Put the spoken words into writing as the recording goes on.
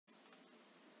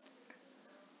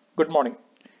Good morning.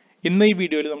 ഇന്ന് ഈ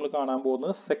വീഡിയോയിൽ നമ്മൾ കാണാൻ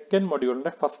പോകുന്നത് സെക്കൻഡ്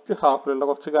മൊഡ്യൂളിന്റെ ഫസ്റ്റ് ഹാഫിലുള്ള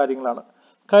കുറച്ച് കാര്യങ്ങളാണ്.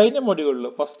 കഴിഞ്ഞ മൊഡ്യൂളിൽ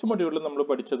ഫസ്റ്റ് മൊഡ്യൂളിൽ നമ്മൾ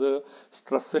പഠിച്ചത്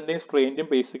സ്ട്രെസ്സിന്റെയും സ്ട്രെയിന്റെയും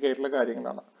ബേസിക് ആയിട്ടുള്ള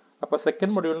കാര്യങ്ങളാണ്. അപ്പോൾ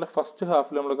സെക്കൻഡ് മൊഡ്യൂളിന്റെ ഫസ്റ്റ്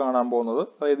ഹാഫിൽ നമ്മൾ കാണാൻ പോകുന്നത്,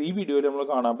 അതായത് ഈ വീഡിയോയിൽ നമ്മൾ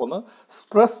കാണാൻ പോകുന്നത്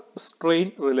സ്ട്രെസ് സ്ട്രെയിൻ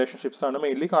റിലേഷൻഷിപ്സ് ആണ്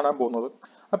മെയിൻലി കാണാൻ പോകുന്നത്.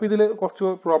 അപ്പോൾ ഇതിൽ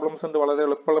കുറച്ച് പ്രോബ്ലംസ് ഉണ്ട്, വളരെ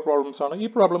എളുപ്പമുള്ള പ്രോബ്ലംസ് ആണ്. ഈ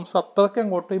പ്രോബ്ലംസ് അത്രയ്ക്ക്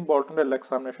അങ്ങോട്ട് ഇമ്പോർട്ടൻ്റ് അല്ല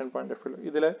എക്സാമിനേഷൻ പോയിന്റ് ഓഫ് വ്യൂ.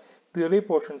 ഇതിലെ തിയറി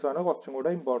പോർഷൻസ് ആണ് കുറച്ചും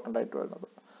കൂടെ ഇമ്പോർട്ടൻ്റ് ആയിട്ട് വരുന്നത്.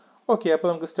 ഓക്കെ, അപ്പോൾ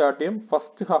നമുക്ക് സ്റ്റാർട്ട് ചെയ്യാം.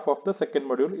 First half of the second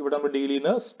module ഇവിടെ നമ്മൾ ഡീൽ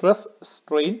ചെയ്യുന്ന സ്ട്രെസ്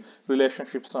സ്ട്രെയിൻ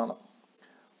റിലേഷൻഷിപ്സ് ആണ്.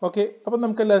 ഓക്കെ, അപ്പോൾ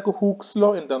നമുക്ക് എല്ലാവർക്കും ഹൂക്സ് ലോ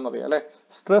എന്താണെന്നറിയാം അല്ലെ.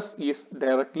 Stress is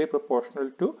directly proportional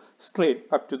to strain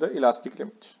up to the elastic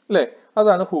limit അല്ലെ.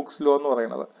 അതാണ് ഹൂക്സ് ലോ എന്ന്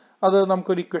പറയുന്നത്. അത്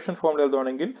നമുക്കൊരു ഇക്വേഷൻ ഫോമിൽ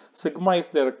എഴുതുവാണെങ്കിൽ sigma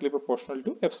is directly proportional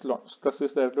to epsilon, stress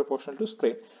is directly proportional to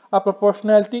strain. ആ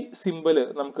പ്രൊപ്പോർഷണാലിറ്റി സിമ്പിള്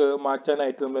നമുക്ക്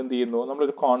മാറ്റാനായിട്ട് നമ്മൾ എന്ത് ചെയ്യുന്നു,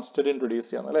 നമ്മളൊരു കോൺസ്റ്റന്റ് ഇൻട്രൊഡ്യൂസ്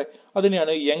ചെയ്യണം അല്ലെ.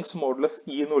 അതിനെയാണ് യങ്സ് മോഡുലസ്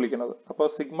ഇ എന്ന് വിളിക്കുന്നത്. അപ്പോൾ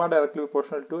sigma directly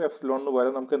proportional to epsilon എന്ന്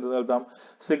പകരം നമുക്ക് എന്ത് എഴുതാം,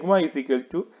 sigma is equal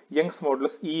to Young's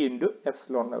modulus E into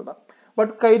epsilon എന്ന് എഴുതാം.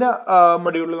 ബട്ട് കഴിഞ്ഞ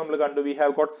മൊഡ്യൂളിൽ നമ്മൾ കണ്ടു we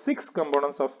have got 6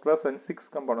 components of stress and 6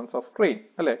 components of strain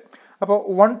അല്ലെ. അപ്പോൾ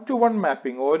 1-to-1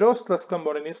 മാപ്പിംഗ് ഓരോ സ്ട്രെസ്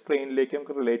കമ്പോണന്റിനെയും സ്ട്രെയിനിലേക്ക്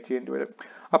നമുക്ക് റിലേറ്റ് ചെയ്യേണ്ടി വരും.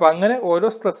 അപ്പൊ അങ്ങനെ ഓരോ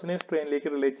സ്ട്രെസ്സിനെയും സ്ട്രെയിനിലേക്ക്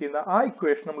റിലേറ്റ് ചെയ്യുന്ന ആ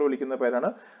ഇക്വേഷൻ നമ്മൾ വിളിക്കുന്ന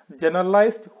പേരാണ്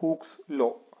generalised Hooke's law.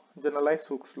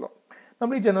 Generalised Hooke's law.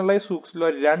 നമ്മൾ ഈ ജനറലൈസ്ഡ് ഹൂക്സ് ലോ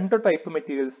രണ്ട് ടൈപ്പ്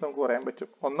മെറ്റീരിയൽസ് നമുക്ക് പറയാൻ പറ്റും.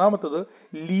 ഒന്നാമത്തത്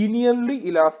ലീനിയർലി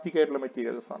ഇലാസ്റ്റിക് ആയിട്ടുള്ള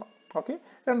മെറ്റീരിയൽസ് ആണ്. ഓക്കെ,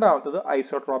 രണ്ടാമത്തത്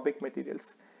ഐസോട്രോപിക്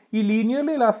മെറ്റീരിയൽസ്. ഈ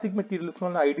ലീനിയർലി ഇലാസ്റ്റിക് മെറ്റീരിയൽസ് എന്ന്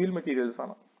പറഞ്ഞാൽ ഐഡിയൽ മെറ്റീരിയൽസ്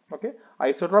ആണ്. ഓക്കെ,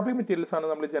 ഐസോട്രോപിക് മെറ്റീരിയൽസ് ആണ്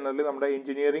നമ്മൾ ജനറലി നമ്മുടെ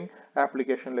എഞ്ചിനീയറിംഗ്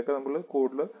ആപ്ലിക്കേഷനിലൊക്കെ നമ്മൾ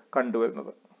കൂടുതൽ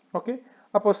കണ്ടുവരുന്നത്. ഓക്കെ,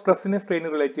 അപ്പോൾ സ്ട്രെസ്സിനെ സ്ട്രെയിൻ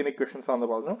റിലേറ്റ് ചെയ്യുന്ന ഇക്വേഷൻസ് ആണെന്ന്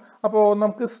പറഞ്ഞു. അപ്പോൾ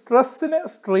നമുക്ക് സ്ട്രെസ്സിനെ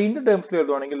സ്ട്രെയിൻ്റെ ടേംസിൽ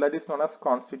എഴുതുവാണെങ്കിൽ that is known as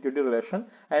constitutive relation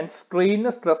and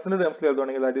സ്ട്രെയിനെ സ്ട്രെസ്സിന്റെ ടേംസിൽ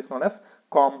എഴുതുവാണെങ്കിൽ that is known as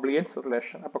compliance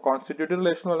relation. അപ്പോൾ കോൺസ്റ്റിറ്റ്യൂട്ടീവ്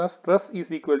റിലേഷൻ എന്ന് പറഞ്ഞാൽ stress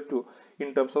is equal to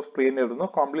in terms of strain എഴുതുന്നു.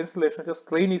 Compliance relation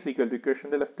strain is equal to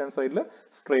ഇക്വേഷന്റെ ലെഫ്റ്റ് ഹാൻഡ് സൈഡിൽ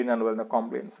strain ആണ് വരുന്നത്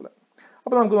കോംപ്ലിയൻസിൽ.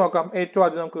 അപ്പോൾ നമുക്ക് നോക്കാം. ഏറ്റവും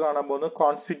ആദ്യം നമുക്ക് കാണാൻ പോകുന്നത്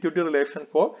constitutive relation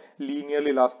four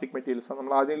linearly elastic materials ആണ്.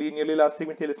 നമ്മൾ ആദ്യം ലീനിയർലി ഇലാസ്റ്റിക്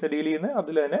മെറ്റീരിയൽസിനെ ഡീൽ ചെയ്യുന്നത്,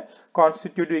 അതിൽ തന്നെ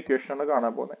കോൺസ്റ്റിറ്റ്യൂട്ടീവ് ഇക്വേഷൻ ആണ്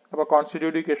കാണാൻ പോകുന്നത്. അപ്പോൾ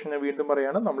കോൺസ്റ്റിറ്റ്യൂട്ടീവ് ഇക്വേഷൻ വീണ്ടും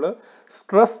പറയാണ്, നമ്മൾ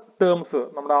സ്ട്രെസ് ടേംസ്,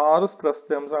 നമ്മുടെ 6 സ്ട്രെസ്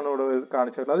ടേംസ് ആണ് ഇവിടെ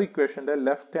കാണിച്ചത്. അത് ഇക്വേഷന്റെ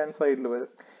ലെഫ്റ്റ് ഹാൻഡ് സൈഡിൽ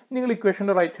വരും. നിങ്ങൾ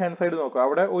ഇക്വേഷന്റെ റൈറ്റ് ഹാൻഡ് സൈഡ് നോക്കുക,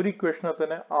 അവിടെ ഒരു ഇക്വേഷനിൽ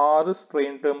തന്നെ 6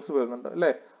 സ്ട്രെയിൻ ടേംസ് വരുന്നുണ്ട്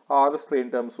അല്ലെ. 6 സ്ട്രെയിൻ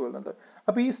ടേംസ് വരുന്നുണ്ട്.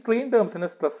 അപ്പോൾ ഈ സ്ട്രെയിൻ ടേംസിനെ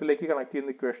സ്ട്രെസ്സിലേക്ക് കണക്ട്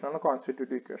ചെയ്യുന്ന ഇക്വേഷൻ ആണ്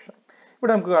കോൺസ്റ്റിറ്റ്യൂട്ടീവ് ഇക്വേഷൻ.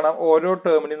 ഇവിടെ നമുക്ക് കാണാം ഓരോ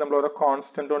ടേമിനെയും നമ്മൾ ഓരോ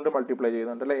കോൺസ്റ്റന്റ് കൊണ്ട് മൾട്ടിപ്ലൈ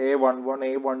ചെയ്യുന്നുണ്ട് അല്ലെ. A11,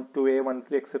 A12,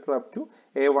 A13 etcetera up to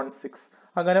A16.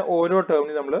 അങ്ങനെ ഓരോ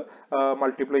ടേമിനെയും നമ്മൾ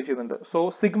മൾട്ടിപ്ലൈ ചെയ്യുന്നുണ്ട്. So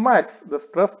sigma X, the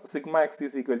stress sigma X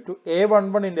is equal to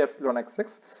A11 into epsilon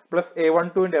XX plus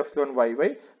A12 into epsilon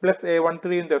YY plus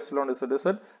A13 into epsilon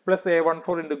ZZ plus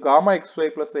A14 into gamma XY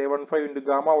plus A15 into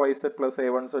gamma YZ plus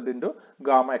A1Z into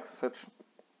gamma XZ.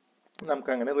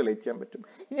 നമുക്ക് അങ്ങനെ relate ചെയ്യാൻ പറ്റും.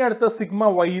 ഇനി അടുത്ത sigma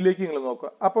വൈയിലേക്ക് നിങ്ങൾ നോക്കുക.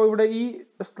 അപ്പോൾ ഇവിടെ ഈ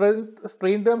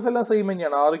സ്ട്രെയിൻ ടേംസ് എല്ലാം സെയിം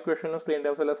തന്നെയാണ്. 6 ഇക്വേഷനിലും സ്ട്രെയിൻ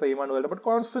ടേംസ് എല്ലാം സെയിം ആണ് വരുന്നത്. ബട്ട്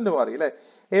കോൺസ്റ്റന്റ് മാറി അല്ലേ.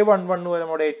 A11 വരെ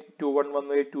നമ്മുടെ A21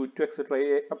 വന്നു, A22 etcetera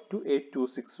up to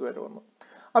A26 വരെ വന്നു.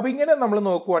 അപ്പൊ ഇങ്ങനെ നമ്മൾ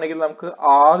നോക്കുവാണെങ്കിൽ നമുക്ക്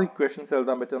 6 ഇക്വേഷൻസ്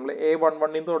എഴുതാൻ പറ്റും. നമ്മൾ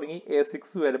A11 തുടങ്ങി A6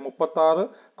 വരെ 36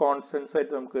 കോൺസ്റ്റന്റ്സ്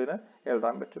ആയിട്ട് നമുക്ക് ഇതിനെ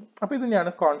എഴുതാൻ പറ്റും. അപ്പൊ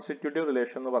ഇതിനെയാണ് കോൺസ്റ്റിറ്റ്യൂട്ടീവ്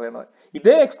റിലേഷൻ എന്ന് പറയുന്നത്.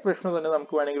 ഇതേ എക്സ്പ്രഷൻ തന്നെ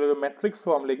നമുക്ക് വേണമെങ്കിൽ ഒരു മെട്രിക്സ്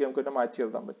ഫോമിലേക്ക് നമുക്ക് ഇതിനെ മാറ്റി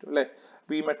എഴുതാൻ പറ്റും അല്ലെ.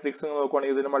 അപ്പൊ ഈ മെട്രിക്സ്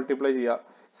നോക്കുവാണെങ്കിൽ ഇതിനെ മൾട്ടിപ്ലൈ ചെയ്യുക.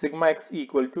 Sigma X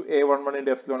equal to A11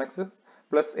 into epsilon X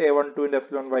plus A12 into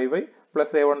epsilon YY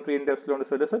plus A13 into epsilon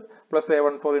ZZ plus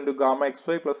A14 into gamma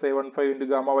XY plus A15 into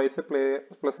gamma YZ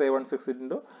plus A16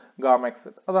 into gamma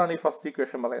XZ. അതാണ് ഈ first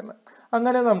equation പറയുന്നത്.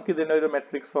 അങ്ങനെ നമുക്ക് ഇതിനെ ഒരു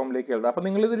matrix ഫോമിലേക്ക് എഴുതാം. അപ്പൊ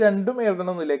നിങ്ങൾ ഇത് രണ്ടും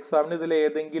എഴുതണമെന്നില്ല, എക്സാമിന് ഇതിൽ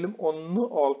ഏതെങ്കിലും ഒന്ന്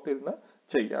ഓർത്തിരുന്ന്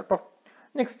ചെയ്യാം കേട്ടോ.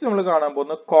 നെക്സ്റ്റ് നമ്മൾ കാണാൻ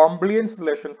പോകുന്നത് compliance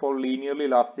relation four linearly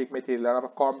elastic material ആണ്. അപ്പൊ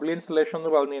കോംപ്ലിയൻസ് റിലേഷൻ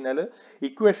എന്ന് പറഞ്ഞു കഴിഞ്ഞാൽ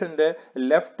ഇക്വേഷന്റെ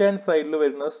ലെഫ്റ്റ് ഹാൻഡ് സൈഡിൽ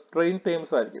വരുന്ന സ്ട്രെയിൻ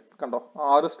ടേംസ് ആയിരിക്കും. കണ്ടോ,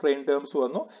 6 സ്ട്രെയിൻ ടേംസ്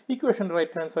വന്നു. ഇക്വേഷന്റെ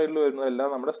റൈറ്റ് ഹാൻഡ് സൈഡിൽ വരുന്നതെല്ലാം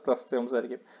നമ്മുടെ സ്ട്രെസ് ടേംസ്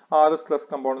ആയിരിക്കും. 6 സ്ട്രെസ്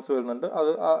കമ്പോണൻസ് വരുന്നുണ്ട്.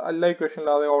 അത് എല്ലാ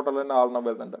ഇക്വേഷനിലും അതേ ഓർഡറിൽ തന്നെ 6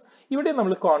 വരുന്നുണ്ട്. ഇവിടെ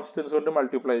നമ്മൾ കോൺസ്റ്റന്റ്സ് കൊണ്ട്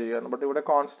മൾട്ടിപ്ലൈ ചെയ്യാണ്. ബട്ട് ഇവിടെ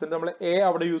കോൺസ്റ്റന്റ് നമ്മൾ A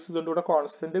അവിടെ യൂസ് ചെയ്തുകൊണ്ട് ഇവിടെ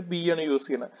കോൺസ്റ്റന്റ് B ആണ് യൂസ്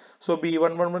ചെയ്യുന്നത്. സോ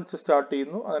B11 വെച്ച് സ്റ്റാർട്ട്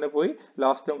ചെയ്യുന്നു, അങ്ങനെ പോയി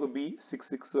ലാസ്റ്റ് നമുക്ക്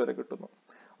B66 വരെ കിട്ടുന്നു.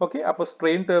 ഓക്കെ, അപ്പോൾ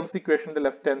സ്ട്രെയിൻ ടേംസ് ഇക്വേഷന്റെ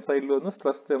ലെഫ്റ്റ് ഹാൻഡ് സൈഡിൽ വന്നു,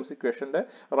 സ്ട്രെസ് ടേംസ് ഇക്വേഷന്റെ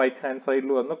റൈറ്റ് ഹാൻഡ്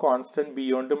സൈഡിൽ വന്നു. കോൺസ്റ്റന്റ് B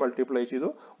കൊണ്ട് മൾട്ടിപ്ലൈ ചെയ്തു.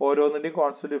 ഓരോന്നിന്റെയും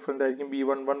കോൺസ്റ്റന്റ് ഡിഫറെന്റ് ആയിരിക്കും.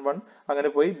 B111 അങ്ങനെ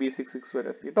പോയി B66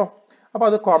 വരെ എത്തി കേട്ടോ. അപ്പൊ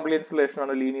അത് കോംപ്ലിയൻസ് റിലേഷൻ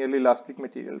ആണ് ലീനിയർലി ഇലാസ്റ്റിക്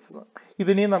മെറ്റീരിയൽസ്.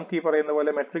 ഇതിനെയും നമുക്ക് ഈ പറയുന്ന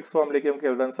പോലെ മെട്രിക്സ് ഫോമിലേക്ക് നമുക്ക്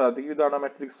എഴുതാൻ സാധിക്കും. ഇതാണ്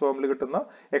മെട്രിക്സ് ഫോമിൽ കിട്ടുന്ന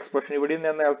എക്സ്പ്രഷൻ. ഇവിടെയും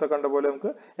ഞാൻ നേരത്തെ കണ്ട പോലെ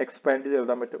നമുക്ക് എക്സ്പാൻഡ് ചെയ്ത്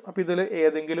എഴുതാൻ പറ്റും. അപ്പൊ ഇതിൽ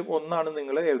ഏതെങ്കിലും ഒന്നാണ്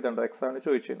നിങ്ങൾ എഴുതേണ്ടത് എക്സാമിന്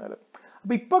ചോദിച്ചു കഴിഞ്ഞാൽ.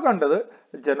 അപ്പോൾ ഇപ്പോൾ കണ്ടത്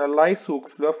generalise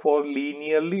സൂക്സ് law four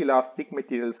linearly elastic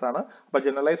materials ആണ്. അപ്പോൾ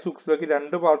ജനറലൈസ് സൂക്സ് ലോക്ക്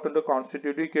രണ്ട് പാർട്ട് ഉണ്ട്,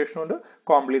 കോൺസ്റ്റിറ്റ്യൂട്ടീവ് ഇക്വേഷൻ ഉണ്ട്,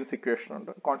 കോംപ്ലിയൻസ് ഇക്വേഷൻ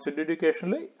ഉണ്ട്. കോൺസ്റ്റിറ്റ്യൂട്ടീവ്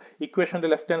ഇക്വേഷനിൽ ഇക്വേഷന്റെ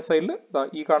ലെഫ്റ്റ് ഹാൻഡ് സൈഡിൽ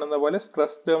ഈ കാണുന്ന പോലെ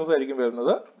സ്ട്രെസ് ടേംസ് ആയിരിക്കും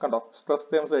വരുന്നത്, കണ്ടോ, സ്ട്രെസ്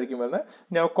ടേംസ് ആയിരിക്കും വരുന്നത്.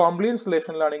 ഞാൻ കോംപ്ലിയൻസ്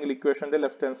റിലേഷനിലാണെങ്കിൽ ഇക്വേഷന്റെ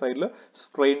ലെഫ്റ്റ് ഹാൻഡ് സൈഡിൽ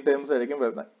സ്ട്രെയിൻ ടേംസ് ആയിരിക്കും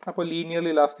വരുന്നത്. അപ്പോൾ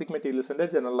ലീനിയർലി ഇലാസ്റ്റിക് മെറ്റീരിയൽസിന്റെ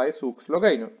ജനറലൈസ് സൂക്സ് ലോ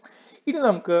കഴിഞ്ഞു. ഇനി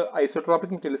നമുക്ക്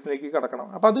ഐസോട്രോപിക് മെറ്റീരിയൽസിലേക്ക് കടക്കണം.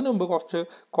 അപ്പൊ അതിനു മുമ്പ് കുറച്ച്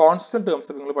കോൺസ്റ്റന്റ്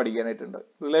ടേംസ് നിങ്ങൾ പഠിക്കാനായിട്ടുണ്ട്.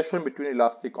 Relation between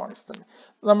elastic constant.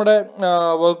 നമ്മുടെ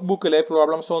വർക്ക് ബുക്കിലെ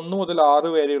പ്രോബ്ലംസ് 1 മുതൽ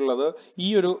 6 വരെയുള്ളത് ഈ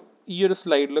ഒരു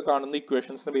സ്ലൈഡിൽ കാണുന്ന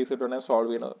ഇക്വേഷൻസിനെ ബേസ് ചെയ്തിട്ടാണ് സോൾവ്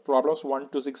ചെയ്യുന്നത്. Problems 1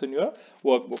 to 6 in your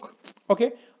work book. Okay,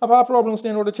 അപ്പോൾ ആ പ്രോബ്ലംസ്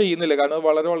ഞാൻ ഇവിടെ ചെയ്യുന്നില്ല, കാരണം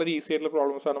വളരെ വളരെ ഈസി ആയിട്ടുള്ള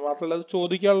പ്രോബ്ലംസ് ആണ്. മാത്രമല്ല അത്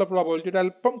ചോദിക്കാനുള്ള പ്രോബിലിറ്റി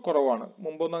അല്പം കുറവാണ്.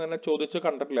 മുമ്പൊന്നും അങ്ങനെ ചോദിച്ച്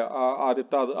കണ്ടിട്ടില്ല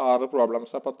ആദ്യത്തെ 6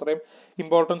 പ്രോബ്ലംസ്. അപ്പൊ അത്രയും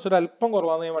ഇമ്പോർട്ടൻസ് ഒരു അല്പം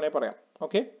കുറവാണെന്ന് ഞാൻ വേണമെങ്കിൽ പറയാം.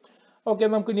 ഓക്കെ,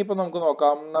 നമുക്ക് ഇനിയിപ്പോൾ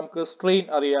നോക്കാം. നമുക്ക് സ്ട്രെയിൻ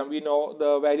അറിയാം. We know the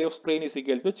value of strain is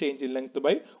equal to change in length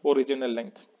by original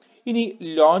length. ഇനി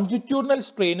ലോഞ്ചിറ്റ്യൂഡിനൽ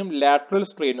സ്ട്രെയിനും ലാറ്ററൽ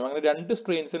സ്ട്രെയിനും, അങ്ങനെ രണ്ട്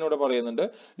സ്ട്രെയിൻസിനോട് പറയുന്നുണ്ട്.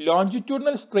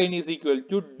 Longitudinal strain is equal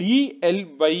to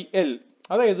DL/L,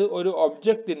 അതായത് ഒരു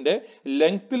ഒബ്ജക്റ്റിന്റെ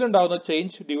ലെങ്ത്തിൽ ഉണ്ടാകുന്ന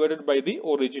change divided by the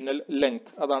original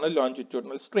length, അതാണ്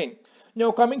longitudinal strain. Now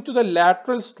coming to the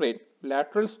lateral strain.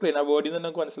 Lateral strain ആ വേർഡിൽ നിന്ന്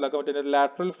നമുക്ക് മനസ്സിലാക്കാൻ പറ്റുന്ന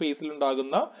ലാറ്ററൽ ഫേസിൽ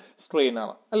ഉണ്ടാകുന്ന സ്ട്രെയിൻ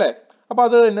ആണ്, അല്ലെ? അപ്പൊ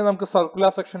അത് തന്നെ നമുക്ക്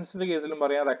സർക്കുലർ സെക്ഷൻസിന്റെ കേസിലും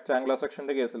പറയാം, റെക്ടാംഗുലർ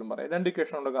സെക്ഷന്റെ കേസിലും പറയാം. രണ്ട്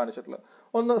ഇക്വേഷൻ ഉണ്ട് കാണിച്ചിട്ടുള്ളത്.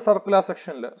 ഒന്ന് സർക്കുലർ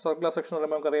സെക്ഷൻ പറയുമ്പോൾ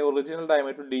നമുക്കറിയാം ഒറിജിനൽ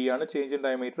ഡയമീറ്റർ D ആണ്, ചേഞ്ച് ഇൻ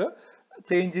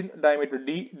ഡയമീറ്റർ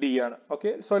D ആണ്.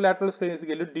 Okay, so lateral strain is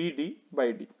equal to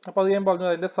DD/D. അപ്പൊ അത് ഞാൻ പറഞ്ഞു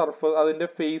അതിന്റെ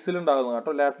ഫേസിൽ ഉണ്ടാകുന്നതാണ്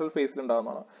കേട്ടോ, ലാറ്ററൽ ഫേസിൽ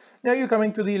ഉണ്ടാകുന്നതാണ്. ഞാൻ you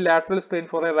coming to the lateral strain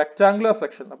four A rectangular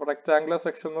section. അപ്പൊ റെക്ടാംഗുലർ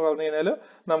സെക്ഷൻ എന്ന് പറഞ്ഞു കഴിഞ്ഞാൽ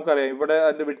നമുക്കറിയാം ഇവിടെ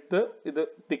അതിന്റെ വിഡ്ത്ത്, ഇത്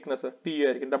തിക്നെസ് T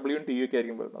ആയിരിക്കും, W ഉം T ഒക്കെ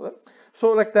ആയിരിക്കും വരുന്നത്. സോ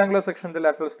റെക്ടാംഗുലർ സെക്ഷന്റെ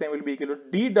lateral strain will be equal to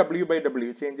DW/W,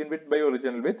 change in width by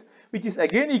original width, which is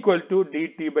again equal to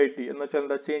DT/T എന്ന് വെച്ചാൽ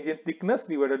എന്താ, change in thickness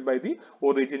divided by the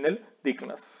original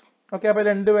thickness. Okay, അപ്പൊ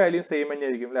രണ്ട് value same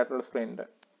തന്നെയായിരിക്കും lateral സ്ട്രെയിനിന്റെ.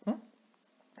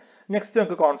 Next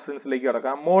നമുക്ക് കോൺസ്റ്റൻസിലേക്ക്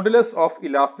കിടക്കാം. Modulus of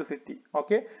elasticity.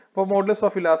 Okay, അപ്പോൾ modulus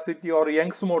of elasticity or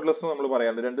Young's modulus നമ്മൾ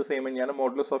പറയാറുണ്ട്, രണ്ട് സെയിം തന്നെയാണ്.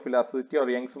 Modulus of elasticity or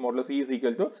Young's modulus is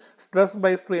equal to stress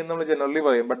by strain നമ്മൾ ജനറലി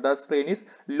പറയും. But that strain is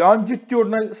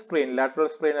longitudinal strain, lateral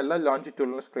strain അല്ല,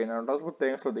 longitudinal strain ആണ്. അത്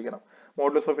പ്രത്യേകം ശ്രദ്ധിക്കണം.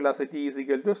 Modulus of elasticity is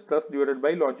equal to stress divided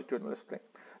by longitudinal strain.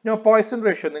 Poisson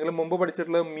ratio നിങ്ങൾ മുമ്പ്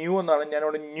പഠിച്ചിട്ടുള്ളത് മ്യൂ എന്നാണ്, ഞാൻ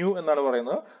ഇവിടെ ന്യൂ എന്നാണ്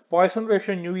പറയുന്നത്. Poisson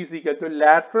ratio new is equal to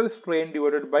lateral strain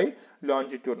divided by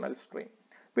longitudinal strain.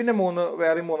 പിന്നെ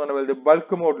വേറെ മൂന്നാണ് വലുത്.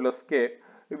 Bulk modulus K,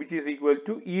 which is equal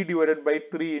to E divided by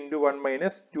 3 into 1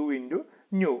 minus 2 into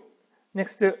nu.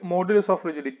 Next, modulus of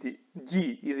rigidity G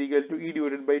is equal to E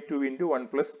divided by 2 into 1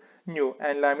 plus nu,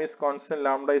 and Lami's constant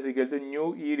lambda is equal to nu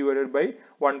E divided by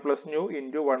 1 plus nu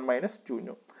into 1 minus 2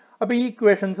 nu. അപ്പോൾ ഈ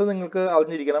equations നിങ്ങൾക്ക്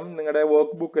അറിഞ്ഞിരിക്കണം. നിങ്ങളുടെ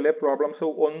work ബുക്കിലെ problems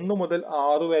 1 മുതൽ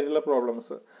 6 വരെയുള്ള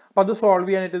problems. അപ്പോൾ അത് സോൾവ്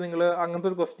ചെയ്യാനായിട്ട് നിങ്ങൾ അങ്ങനത്തെ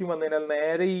ഒരു ക്വസ്റ്റ്യൻ വന്നു കഴിഞ്ഞാൽ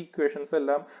നേരെ ഈ ഇക്വേഷൻസ്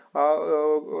എല്ലാം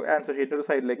ആൻസർ ഷീറ്റ് ഒരു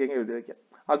സൈഡിലേക്ക് എഴുതി വയ്ക്കാം.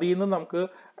 അതിൽ നിന്ന് നമുക്ക്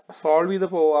സോൾവ് ചെയ്ത്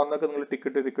പോകാമെന്നൊക്കെ നിങ്ങൾ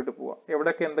ടിക്കറ്റ് പോവുക,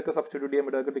 എവിടെയൊക്കെ എന്തൊക്കെ സബ്സ്റ്റിറ്റ്യൂട്ട് ചെയ്യാൻ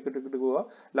പറ്റും ടിക്കറ്റ് പോവുക.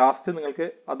 ലാസ്റ്റ് നിങ്ങൾക്ക്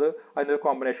അതിന്റെ ഒരു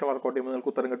കോമ്പിനേഷൻ വർക്കൗട്ട് ചെയ്യുമ്പോൾ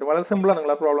നിങ്ങൾക്ക് ഉത്തരം കിട്ടും. വളരെ സിമ്പിളാണ്.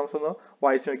 നിങ്ങൾ ആ പ്രോബ്ലംസ് ഒന്ന്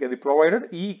വായിച്ചു നോക്കിയാൽ പ്രൊവൈഡഡ്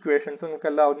ഈ ഇക്വേഷൻസ് നിങ്ങൾക്ക്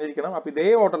എല്ലാം അറിഞ്ഞിരിക്കണം. അപ്പോൾ ഇതേ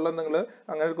ഓർഡറിൽ നിങ്ങൾ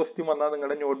അങ്ങനെ ഒരു ക്വസ്റ്റ്യൻ വന്നാൽ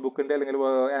നിങ്ങളുടെ നോട്ട്ബുക്കിന്റെ അല്ലെങ്കിൽ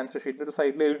ആൻസർ ഷീറ്റിന്റെ ഒരു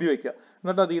സൈഡിൽ എഴുതി വെക്കുക.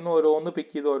 എന്നിട്ട് അതിൽ നിന്ന് ഓരോന്ന്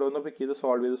പിക്ക് ചെയ്ത്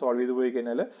സോൾവ് ചെയ്ത് പോയി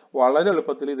കഴിഞ്ഞാൽ വളരെ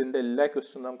എളുപ്പത്തിൽ ഇതിന്റെ എല്ലാ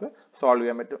ക്വസ്റ്റ്യനും നമുക്ക് സോൾവ്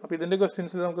ചെയ്യാൻ പറ്റും. അപ്പോൾ ഇതിന്റെ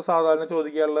ക്വസ്റ്റ്യൻസിൽ നമുക്ക് സാധാരണ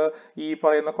ചോദിക്കാനുള്ള ഈ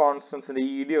പറയുന്ന കോൺസ്റ്റൻസിന്റെ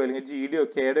ഇഡിയോ അല്ലെങ്കിൽ ജിഡിയോ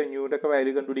കെയുടെ ന്യൂയുടെ ഒക്കെ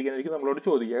വാല്യൂ കണ്ടുപിടിക്കാനായിരിക്കും നമ്മളോട്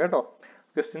ചോദിക്കുക കേട്ടോ.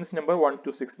 ക്വസ്റ്റ്യൻസ് നമ്പർ 1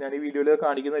 to 6 ഞാൻ ഈ വീഡിയോയിൽ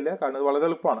കാണിക്കുന്നില്ല, കാരണം ഇത് വളരെ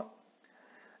എളുപ്പമാണ്.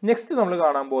 നെക്സ്റ്റ് നമ്മൾ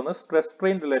കാണാൻ പോകുന്നത് stress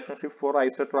strain relationship four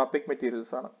isotropic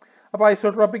materials ആണ്. അപ്പോൾ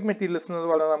ഐസോട്രോപിക് മെറ്റീരിയൽസ് എന്ന്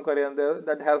പറയുന്നത് നമുക്കറിയാം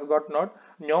that has got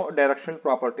no direction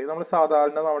property. നമ്മൾ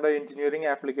സാധാരണ നമ്മുടെ എഞ്ചിനീയറിംഗ്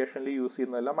ആപ്ലിക്കേഷനിൽ യൂസ്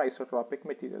ചെയ്യുന്നതെല്ലാം ഐസോട്രോപിക്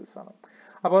മെറ്റീരിയൽസ് ആണ്.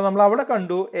 അപ്പോൾ നമ്മൾ അവിടെ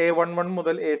കണ്ടു A11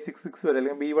 മുതൽ A66 വരെ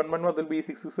അല്ലെങ്കിൽ B11 മുതൽ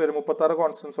B66 വരെ 36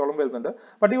 കോൺസ്റ്റൻസോളം വരുന്നുണ്ട്.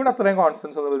 ബട്ട് ഇവിടെ അത്രയും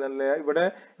കോൺസ്റ്റൻസ് ഒന്നും വരുന്നില്ല. ഇവിടെ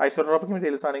ഐസോട്രോപിക്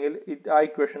മെറ്റീരിയൽസ് ആണെങ്കിൽ ആ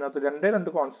ഇക്വേഷനകത്ത് രണ്ട്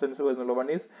കോൺസ്റ്റൻസ് വരുന്നുള്ളൂ. One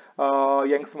is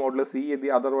Young's modulus E,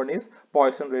 the other one is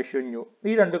Poisson ratio new.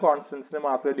 ഈ രണ്ട് കോൺസ്റ്റൻസിനെ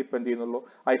മാത്രമേ ഡിപ്പെൻഡ് ചെയ്യുന്നുള്ളൂ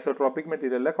isotropic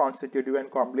മെറ്റീരിയലിലെ constitutive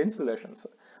and compliance relations.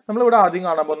 നമ്മളിവിടെ ആദ്യം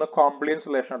കാണാൻ പോകുന്ന കോംപ്ലിയൻസ്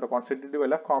റിലേഷൻ ആട്ടോ, കോൺസ്റ്റിറ്റ്യൂട്ടീവ്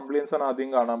അല്ല, കോംപ്ലിയൻസ് ആണ് ആദ്യം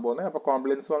കാണാൻ പോകുന്നത്. അപ്പോൾ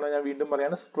കോംപ്ലിയൻസ് പറഞ്ഞാൽ ഞാൻ വീണ്ടും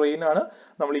പറയാണ്, സ്ട്രെയിൻ ആണ്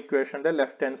നമ്മൾ ഇക്വേഷന്റെ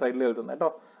ലെഫ്റ്റ് ഹാൻഡ് സൈഡിൽ എഴുതുന്നത് കേട്ടോ.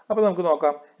 അപ്പോൾ നമുക്ക്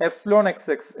നോക്കാം. Epsilon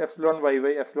XX, epsilon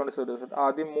YY, epsilon Z.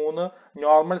 ആദ്യം 3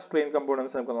 നോർമൽ സ്ട്രെയിൻ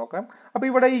കമ്പോണൻസ് നമുക്ക് നോക്കാം. അപ്പോൾ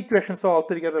ഇവിടെ ഈ ഇക്വേഷൻസ്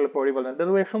ഓർത്തിരിക്കാൻ എളുപ്പവഴി പറഞ്ഞത്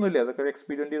ഡെറിവേഷൻ ഒന്നും ഇല്ല, അതൊക്കെ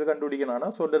എക്സ്പീരിയൻസ് ചെയ്ത് കണ്ടുപിടിക്കാനാണ്.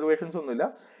 സോ ഡെറിവേഷൻസ് ഒന്നുമില്ല.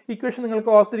 ഇക്വേഷൻ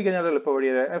നിങ്ങൾക്ക് ഓർത്തിരിക്കാൻ എളുപ്പവഴി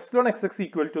എപ്സിലോൺ XX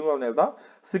ഈക്വൽ ടു എന്ന് പറഞ്ഞാൽ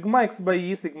sigma X/E,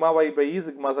 sigma Y/E,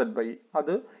 sigma Z/E.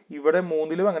 അത് ഇവിടെ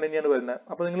മൂന്നിലും അങ്ങനെ തന്നെയാണ് വരുന്നത്.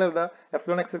 അപ്പോൾ നിങ്ങൾ എഴുതാ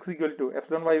epsilon XX equal to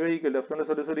epsilon YY equal to epsilon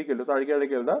Z equal to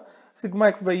താഴേക്ക് എഴുതാ sigma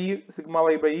X/E, sigma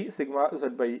Y/E, sigma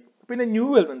Z/E. പിന്നെ ന്യൂ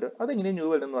വരുന്നുണ്ട്. അതെങ്ങനെ ന്യൂ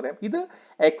വരുന്നത് പറയാം. ഇത്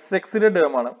എക്സ് എക്സിന്റെ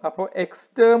ടേം ആണ്. അപ്പോൾ എക്സ്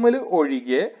ടേമിൽ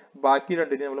ഒഴികെ ബാക്കി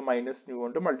രണ്ടിനെ നമ്മൾ മൈനസ് ന്യൂ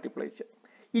കൊണ്ട് മൾട്ടിപ്ലൈ ചെയ്യാം.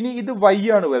 ഇനി ഇത് y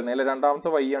ആണ് വരുന്നത് അല്ലെ, രണ്ടാമത്തെ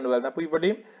y ആണ് വരുന്നത്. അപ്പൊ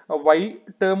ഇവിടെയും y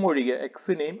ടേം ഒഴികെ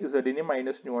എക്സിനെയും ഇസഡിനെയും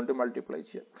മൈനസ് ന്യൂ കൊണ്ട് മൾട്ടിപ്ലൈ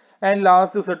ചെയ്യാം. ആൻഡ്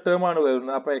ലാസ്റ്റ് z ടേം ആണ്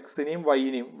വരുന്നത്. അപ്പൊ എക്സിനെയും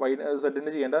വൈനെയും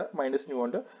സെഡിന് ചെയ്യേണ്ട മൈനസ് ന്യൂ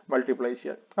കൊണ്ട് മൾട്ടിപ്ലൈ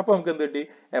ചെയ്യാം. അപ്പൊ നമുക്ക് എന്ത് കിട്ടി?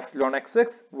 Epsilon X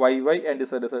X Y Y and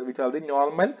z z which are the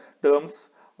normal terms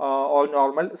or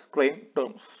normal strain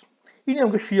terms. ഇനി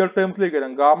നമുക്ക് ഷിയർ ടേംസിലേക്ക്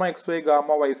വരാം. Gamma X Y,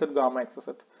 gamma Y Z, gamma X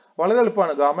Z. വളരെ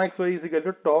എളുപ്പമാണ്. Gamma X Y is equal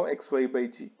to to X Y by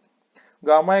G.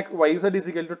 Gamma yz is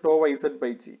equal to tau yz by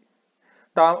g.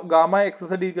 Gamma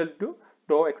xz is equal to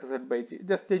tau xz by g.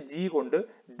 Just g കൊണ്ട്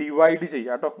divide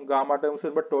ചെയ്യാം കേട്ടോ. Gamma terms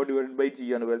വരുമ്പോൾ to divide by G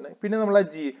ആണ് വരുന്നത്. പിന്നെ നമ്മൾ ആ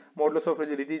G modulus of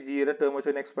rigidity ജിയുടെ ടേം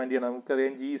വെച്ച് എക്സ്പാൻഡ് ചെയ്യണം.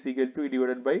 നമുക്കറിയാം G is equal two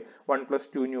divided by 1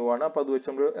 + 2 new ആണ്. അപ്പോൾ അത് വെച്ച്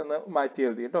നമ്മൾ ഒന്ന് മാറ്റി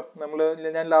എഴുതി കേട്ടോ.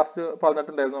 ഞാൻ ലാസ്റ്റ്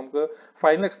പറഞ്ഞിട്ടുണ്ടായിരുന്നു നമുക്ക്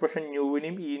ഫൈനൽ എക്സ്പ്രഷൻ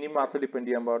ന്യൂവിനെയും ഇനെയും മാത്രമേ ഡിപ്പെൻഡ്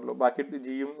ചെയ്യാൻ പാടുള്ളൂ. ബാക്കി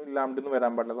ജിയും ലാംഡൊന്നും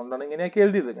വരാൻ പാടില്ല. അതുകൊണ്ടാണ് ഇങ്ങനെയൊക്കെ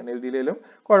എഴുതിയത്. ഇങ്ങനെ എഴുതിയില്ലെങ്കിലും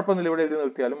കുഴപ്പമൊന്നുമില്ല, ഇവിടെ എഴുതി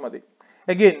നിർത്തിയാലും മതി.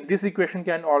 Again, this equation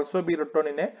can also be written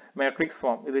in a matrix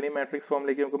form. ഇതിനെ മാട്രിക്സ്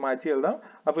ഫോമിലേക്ക് നമുക്ക് മാറ്റി എഴുതാം.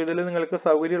 അപ്പോൾ ഇതിൽ നിങ്ങൾക്ക്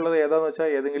സൗകര്യമുള്ളത് ഏതാണെന്ന്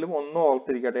വെച്ചാൽ ഏതെങ്കിലും ഒന്നും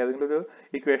ഓർത്തിരിക്കട്ടെ, ഏതെങ്കിലും ഒരു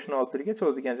ഇക്വേഷൻ ഓർത്തിരിക്കുക,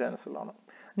 ചോദിക്കാൻ ചാൻസ് ഉള്ളതാണ്.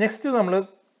 നെക്സ്റ്റ് നമ്മൾ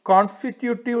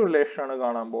കോൺസ്റ്റിറ്റ്യൂട്ടീവ് റിലേഷൻ ആണ്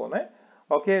കാണാൻ പോകുന്നത്.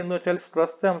 ഓക്കെ, എന്ന് വെച്ചാൽ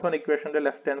സ്ട്രെസ് ടേംസ് ആണ് ഇക്വേഷന്റെ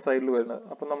ലെഫ്റ്റ് ഹാൻഡ് സൈഡിൽ വരുന്നത്.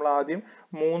 അപ്പൊ നമ്മൾ ആദ്യം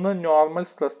 3 നോർമൽ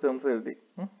സ്ട്രെസ് ടേംസ് എഴുതി.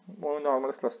 3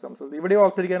 നോർമൽ സ്ട്രെസ് ടേംസ് എഴുതി. ഇവിടെ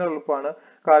ഓർത്തിരിക്കാൻ എളുപ്പമാണ്.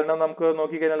 കാരണം നമുക്ക്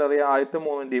നോക്കിക്കഴിഞ്ഞാൽ അറിയാം ആദ്യത്തെ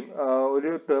 3ന്റെയും ഒരു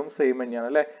ടേം സെയിം തന്നെയാണ്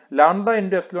അല്ലെ. Lambda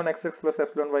into epsilon X X plus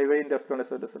epsilon Y Y into epsilon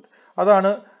S S.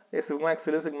 അതാണ് സിഗ്മ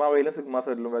എക്സിലും സിഗ്മ വൈയിലും സിഗ്മ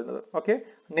സെഡിലും വരുന്നത്. ഓക്കെ,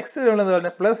 നെക്സ്റ്റ് വരുന്നത്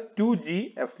പറഞ്ഞാൽ plus 2g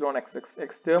epsilon X X.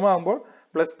 X term ആകുമ്പോൾ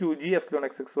plus 2g epsilon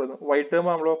X X വന്നു. Y term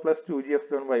ആകുമ്പോൾ plus 2g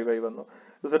epsilon Y Y വന്നു.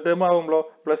 z term ആകുമ്പോൾ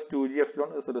plus 2g epsilon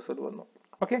z z വന്നു.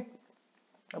 Okay,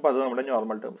 അപ്പൊ അത് നമ്മുടെ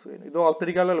നോർമൽ ടേംസ് കഴിഞ്ഞു. ഇത്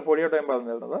ഓർത്തിരിക്കാനുള്ള എളുപ്പടിയോ ടൈം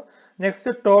പറഞ്ഞു തരുന്നത്.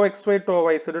 Next to X Y to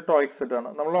Y Z to X Z ആണ്.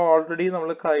 നമ്മൾ ഓൾറെഡി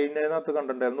നമ്മൾ കഴിഞ്ഞതിനകത്ത്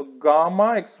കണ്ടിട്ടുണ്ടായിരുന്നു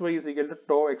gamma X Y is equal to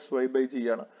to X Y by G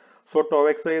ആണ്. സോ ടോ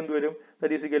എക്സ് വൈ എന്ത് വരും?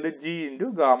 That is equal to G into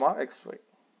gamma X Y.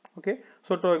 Okay,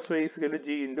 so tau xy is equal to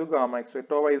g into gamma xy.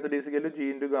 Tau yz is equal to g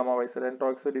into gamma yz and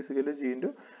tau xz is equal to g into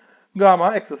gamma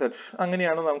xz.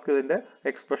 അങ്ങനെയാണ് നമുക്ക് ഇതിന്റെ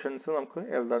expressions നമുക്ക്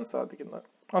എഴുതാൻ സാധിക്കുന്നത്.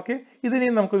 Okay,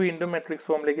 ഇതിനെ നമുക്ക് വീണ്ടും matrix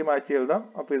ഫോമിലേക്ക് മാറ്റി എഴുതാം.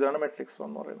 അപ്പോൾ ഇതാണ് മെട്രിക്സ് ഫോം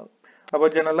എന്ന് പറയുന്നത്. അപ്പോൾ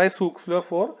generalise Hooke's law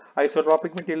four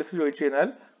isotropic materials ചോദിച്ചു കഴിഞ്ഞാൽ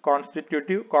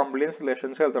കോൺസ്റ്റിറ്റ്യൂട്ടീവ് കോംപ്ലിയൻസ്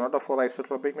റിലേഷൻസ് എഴുതണം കേട്ടോ ഫോർ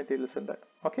ഐസോട്രോപിക് മെറ്റീരിയൽസ് ഉണ്ട്.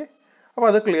 ഓക്കെ, അപ്പോൾ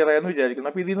അത് ക്ലിയർ ആയെന്ന് വിചാരിക്കുന്നു.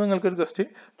 അപ്പോൾ ഇതിൽ നിന്ന് നിങ്ങൾക്ക് ഒരു ക്വസ്റ്റ്യൻ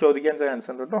ചോദിക്കാൻ ചാൻസ്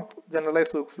ഉണ്ട് കേട്ടോ.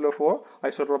 Generalise Hooke's law four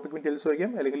isotropic materials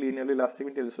ചോദിക്കാം, അല്ലെങ്കിൽ ലീനിയർലി ഇലാസ്റ്റിക്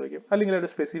മെറ്റീരിയൽസ് ചോദിക്കാം, അല്ലെങ്കിൽ ഒരു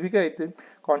സ്പെസിഫിക് ആയിട്ട്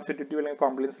കോൺസ്റ്റിറ്റ്യൂട്ടീവ് അല്ലെങ്കിൽ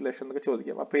കോംപ്ലിയൻസ് റിലേഷൻ എന്നൊക്കെ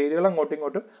ചോദിക്കാം. ആ പേരുകൾ അങ്ങോട്ടും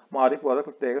ഇങ്ങോട്ടും മാറിപ്പോകാതെ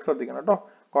പ്രത്യേകം ശ്രദ്ധിക്കണം കേട്ടോ.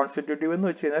 കോൺസ്റ്റിറ്റ്യൂട്ടീവ് എന്ന്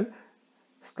വെച്ച് കഴിഞ്ഞാൽ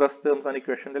സ്ട്രെസ് ടേംസ് ആണ്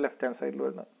ഇക്വേഷന്റെ ലെഫ്റ്റ് ഹാൻഡ് സൈഡിൽ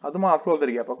വരുന്നത്. അത് മാത്രം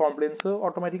ഓർത്തിരിക്കുക. അപ്പോൾ കോംപ്ലിയൻസ്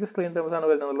ഓട്ടോമാറ്റിക് സ്ട്രെയിൻ ടേംസ് ആണ്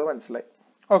വരുന്നത് മനസ്സിലായി.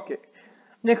 ഓക്കെ,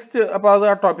 നെക്സ്റ്റ് അപ്പോൾ അത്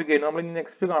ആ ടോപ്പിക് കഴിഞ്ഞു. നമ്മൾ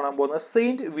നെക്സ്റ്റ് കാണാൻ പോകുന്നത്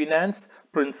സെയിന്റ് വിനാൻസ്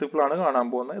പ്രിൻസിപ്പിൾ ആണ് കാണാൻ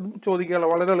പോകുന്നത്. ഇത് ചോദിക്കാനുള്ള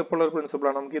വളരെ എളുപ്പമുള്ള ഒരു പ്രിൻസിപ്പിൾ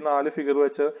ആണ്. നമുക്ക് ഈ 4 ഫിഗർ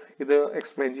വെച്ച് ഇത്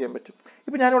എക്സ്പ്ലെയിൻ ചെയ്യാൻ പറ്റും.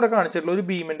 ഇപ്പൊ ഞാനിവിടെ കാണിച്ചിട്ടുള്ള ഒരു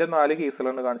ബീമിന്റെ 4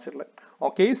 കേസുകളാണ് കാണിച്ചിട്ടുള്ളത്.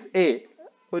 കേസ് എ,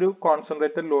 ഒരു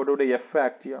കോൺസെൻട്രേറ്റഡ് ലോഡ് എഫ്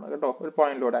ആക്ട് ചെയ്യാണ് കേട്ടോ, ഒരു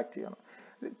പോയിന്റ് ലോഡ് ആക്ട് ചെയ്യാണ്.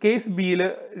 കേസ് ബിയിൽ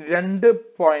 2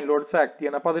 പോയിന്റ് ലോഡ്സ് ആക്ട്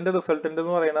ചെയ്യണം. അപ്പൊ അതിന്റെ റിസൾട്ടന്റ്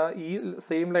എന്ന് പറയുന്നത് ഈ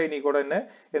സെയിം ലൈനിൽ കൂടെ തന്നെ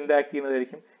എന്ത് ആക്ട്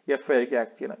ചെയ്യുന്നതായിരിക്കും? എഫ് ആയിരിക്കും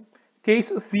ആക്ട് ചെയ്യണം.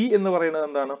 കേസ് സി എന്ന് പറയുന്നത്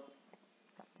എന്താണ്?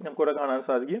 നമുക്കിവിടെ കാണാൻ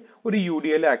സാധിക്കും ഒരു യു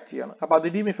ഡി എൽ ആക്ട് ചെയ്യാണ്. അപ്പൊ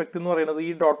അതിന്റെയും ഇഫക്ട് എന്ന് പറയുന്നത്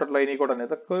ഈ ഡോട്ടഡ് ലൈനിൽ കൂടെ തന്നെ,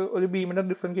 ഇതൊക്കെ ഒരു ബീമിന്റെ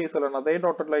ഡിഫറെന്റ് കേസുകളാണ്. അതേ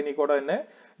ഡോട്ടഡ് ലൈനിൽ കൂടെ തന്നെ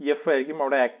എഫ് ആയിരിക്കും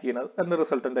അവിടെ ആക്ട് ചെയ്യുന്നത് എന്ന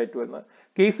റിസൾട്ടന്റ് ആയിട്ട് വരുന്നത്.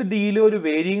 കേസ് ഡിയിൽ ഒരു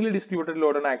വേരിയംലി ഡിസ്ട്രിബ്യൂട്ടഡ്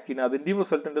ലോഡാണ് ആക്ട് ചെയ്യുന്നത്. അതിന്റെയും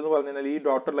റിസൾട്ടന്റ് എന്ന് പറഞ്ഞാൽ ഈ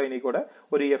ഡോട്ടഡ് ലൈനിൽ കൂടെ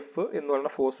ഒരു എഫ് എന്ന്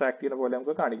പറയുന്ന ഫോഴ്സ് ആക്ട് ചെയ്യുന്ന പോലെ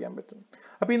നമുക്ക് കാണിക്കാൻ പറ്റും.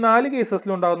 അപ്പൊ ഈ 4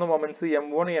 കേസസിൽ ഉണ്ടാകുന്ന moments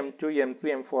M1, M2,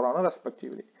 M3, M4 ആണ്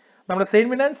റെസ്പെക്റ്റീവ്ലി. നമ്മുടെ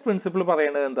സെയിന്റ് വിനാൻസ് പ്രിൻസിപ്പിൾ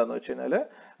പറയുന്നത് എന്താണെന്ന് വെച്ച് കഴിഞ്ഞാൽ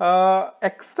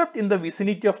except in the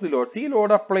vicinity of the lords, ഈ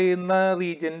ലോഡ് അപ്ലൈ ചെയ്യുന്ന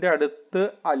റീജിയന്റെ അടുത്ത്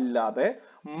അല്ലാതെ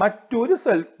മറ്റൊരു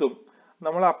സ്ഥലത്തും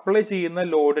നമ്മൾ അപ്ലൈ ചെയ്യുന്ന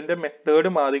ലോഡിന്റെ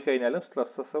മെത്തേഡ് മാറിക്കഴിഞ്ഞാലും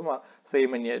സ്ട്രെസ്സസ് സെയിം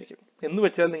തന്നെയായിരിക്കും. എന്ന്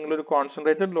വെച്ചാൽ നിങ്ങളൊരു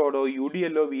കോൺസെൻട്രേറ്റഡ് ലോഡോ യു ഡി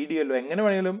എല്ലോ വി ഡി എല്ലോ എങ്ങനെ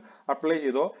വേണമെങ്കിലും അപ്ലൈ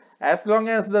ചെയ്തോ, as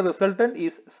long as the resultant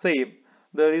is same,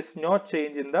 there is no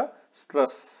change in the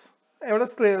stress. എവിടെ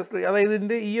അതായത്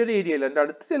ഇതിന്റെ ഈ ഒരു ഏരിയയിൽ എൻ്റെ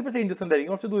അടുത്ത് ചിലപ്പോൾ ചേഞ്ചസ്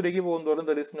ഉണ്ടായിരിക്കും, കുറച്ച് ദൂരേക്ക് പോകുന്നതോറും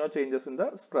there is no changes in the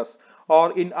stress. Or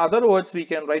in other words we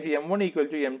can write M1 equal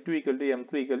to M2 equal to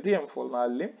M3 equal to M4.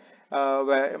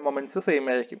 4ലെയും moments same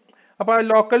ആയിരിക്കും. അപ്പൊ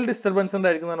ലോക്കൽ ഡിസ്റ്റർബൻസ്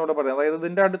ഉണ്ടായിരിക്കും എന്നോട് പറയാം. അതായത്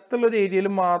ഇതിന്റെ അടുത്തുള്ള ഒരു ഏരിയയിൽ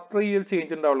മാത്രമേ ഈ ഒരു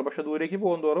ചേഞ്ച് ഉണ്ടാവുള്ളൂ. പക്ഷെ ദൂരേക്ക്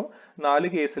പോകുന്നതോറും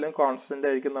 4 കേസിലും കോൺസ്റ്റന്റ്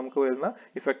ആയിരിക്കും നമുക്ക് വരുന്ന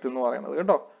ഇഫക്റ്റ് എന്ന് പറയുന്നത്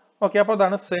കേട്ടോ. ഓക്കെ, അപ്പോൾ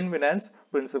അതാണ് സെയിന്റ് വിനാൻസ്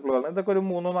പ്രിൻസിപ്പിൾ പറയുന്നത്. ഇതൊക്കെ ഒരു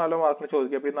 3-4 മാർക്കിന്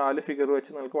ചോദിക്കുക. അപ്പോൾ ഈ 4 ഫിഗർ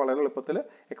വെച്ച് നിങ്ങൾക്ക് വളരെ എളുപ്പത്തിൽ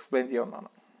എക്സ്പ്ലെയിൻ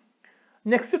ചെയ്യാവുന്നതാണ്.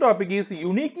 Next topic is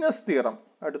uniqueness theorem.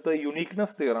 അടുത്ത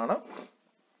യുണീക്നെസ് തിയറാണ്.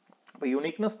 അപ്പോൾ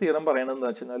യൂണിക്നെസ് തിയറം പറയുന്നത് എന്താ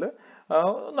വെച്ചാൽ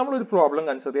നമ്മളൊരു പ്രോബ്ലം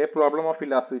കൺസിഡർ ചെയ്യുക, പ്രോബ്ലം ഓഫ്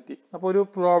ഇലാസ്റ്റിസിറ്റി. അപ്പോൾ ഒരു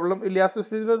പ്രോബ്ലം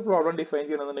ഇലാസ്റ്റിസിറ്റിയുടെ ഒരു പ്രോബ്ലം ഡിഫൈൻ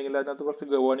ചെയ്യണമെന്നുണ്ടെങ്കിൽ അതിനകത്ത് കുറച്ച്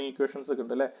ഗവേണിംഗ് ഇക്വേഷൻസ് ഒക്കെ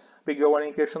ഉണ്ട് അല്ലേ. അപ്പോൾ ഈ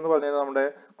ഗവേണിംഗ് ഇക്വേഷൻ എന്ന് പറഞ്ഞാൽ നമ്മുടെ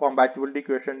compatibility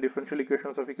equation, differential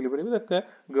equations of equilibrium, ഇതൊക്കെ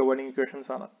ഗവേണിംഗ്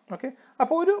ഇക്വേഷൻസ് ആണ്. ഓക്കെ,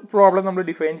 അപ്പോൾ ഒരു പ്രോബ്ലം നമ്മൾ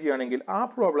ഡിഫൈൻ ചെയ്യുകയാണെങ്കിൽ ആ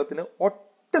പ്രോബ്ലത്തിന്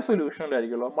ഒറ്റ സൊല്യൂഷൻ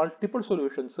ഉണ്ടായിരിക്കുള്ളൂ, മൾട്ടിപ്പിൾ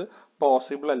സൊല്യൂഷൻസ്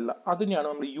പോസിബിൾ അല്ല. അതിനെയാണ്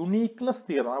നമ്മൾ യുണീക്നെസ്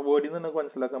തിയറം, ആ വേർഡിൽ നിന്ന് നമുക്ക്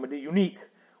മനസ്സിലാക്കാൻ പറ്റും. യുണീക്ക്,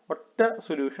 ഒറ്റ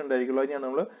സൊല്യൂഷൻ ഉണ്ടായിരിക്കുള്ളൂ, അതിനാണ്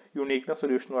നമ്മൾ യുണീക്നെസ്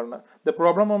സൊല്യൂഷൻ പറയുന്നത്. The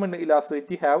problem of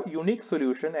elasticity have unique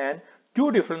solution and two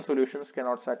different solutions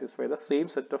cannot satisfy the same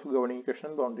set of governing equation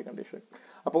and boundary condition.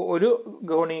 അപ്പോൾ ഒരു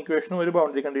governing equation ഒരു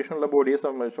boundary condition ഉള്ള ബോഡിയെ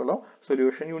സംബന്ധിച്ചോളം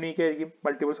സൊല്യൂഷൻ യൂണീക്ക് ആയിരിക്കും,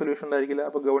 multiple solution ഉണ്ടായിരിക്കില്ല.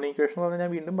 അപ്പോൾ governing equation എന്ന് പറഞ്ഞാൽ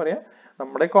ഞാൻ വീണ്ടും പറയാം,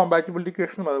 നമ്മുടെ കോമ്പാറ്റിബിലിറ്റി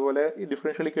ഇക്വേഷനും അതുപോലെ ഈ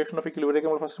ഡിഫറൻഷ്യൽ ഇക്വേഷൻ ഓഫ് ഇക്വിലിബ്രിയം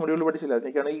നമ്മൾ ഫസ്റ്റ് മൊഡ്യൂളിൽ പഠിച്ചില്ല,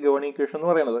 അതിനൊക്കെയാണ് ഈ governing equation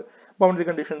എന്ന് പറയുന്നത്. ബൗണ്ടറി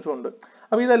കണ്ടീഷൻസും ഉണ്ട്.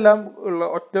 അപ്പോൾ ഇതെല്ലാം ഉള്ള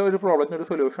ഒറ്റ ഒരു പ്രോബ്ലത്തിന് ഒരു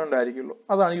സൊല്യൂഷൻ ഉണ്ടായിരിക്കുള്ളൂ,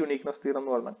 അതാണ് യൂണീക്നെസ് തിയറം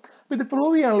എന്ന് പറയുന്നത്. അപ്പോൾ ഇത്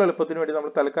പ്രൂവ് ചെയ്യാനുള്ള എളുപ്പത്തിന് വേണ്ടി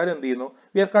നമ്മൾ തൽക്കാലം എന്ത് ചെയ്യുന്നു,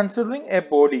 V R considering A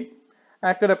body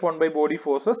acted upon by body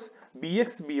forces bx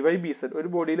by bz. ഒരു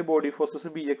ബോഡിയിൽ body forces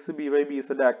bx by bz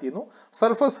act ചെയ്യുന്നു.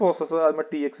 Surface forces അതുമ്പോൾ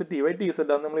tx ty tz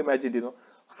ആണ് നമ്മൾ ഇമാജിൻ ചെയ്യുന്നു.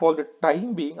 ഫോർ ദ ടൈം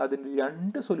ബീങ് അതിന്റെ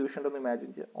രണ്ട് സൊല്യൂഷൻ ഉണ്ടെന്ന് ഇമാജിൻ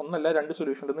ചെയ്യുക, ഒന്നല്ല രണ്ട്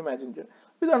സൊല്യൂഷൻ ഉണ്ടെന്ന് ഇമാജിൻ ചെയ്യുക.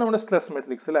 ഇതാണ് നമ്മുടെ സ്ട്രെസ്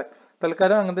മെട്രിക്സ് അല്ലെ.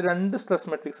 തൽക്കാലം അങ്ങനത്തെ രണ്ട് സ്ട്രെസ്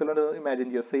മെട്രിക്സ് ഇമാജിൻ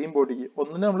ചെയ്യുക സെയിം ബോഡിക്ക്.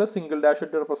 ഒന്നിനെ നമ്മൾ സിംഗിൾ ഡാഷ്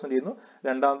ഇട്ട് റെപ്രസെന്റ് ചെയ്യുന്നു,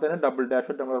 രണ്ടാമത്തെ ഡബിൾ ഡാഷ്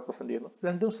ഇട്ട് നമ്മൾ റെപ്രസെന്റ് ചെയ്യുന്നു.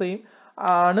 രണ്ടും സെയിം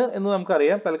ആണ് എന്ന്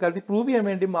നമുക്കറിയാം. തൽക്കാലത്തിൽ പ്രൂവ് ചെയ്യാൻ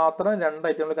വേണ്ടി മാത്രം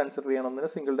രണ്ടായിട്ട് നമ്മൾ കൺസിഡർ ചെയ്യണം, ഒന്നിനെ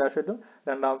സിംഗിൾ ഡാഷ് ഇട്ടും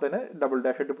രണ്ടാമത്തെ ഡബിൾ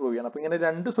ഡാഷ് ഇട്ട് പ്രൂവ് ചെയ്യണം. അപ്പൊ ഇങ്ങനെ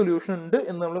രണ്ട് സൊല്യൂഷൻ ഉണ്ട്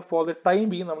എന്ന് നമ്മൾ ഫോർ ദ ടൈം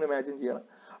ബീങ് നമ്മൾ ഇമാജിൻ ചെയ്യണം.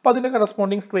 അപ്പൊ അതിന്റെ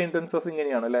കറസ്പോണ്ടിങ് സ്ട്രെയിൻ ടെൻസേഴ്സ്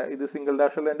ഇങ്ങനെയാണ് അല്ലെ. ഇത് സിംഗിൾ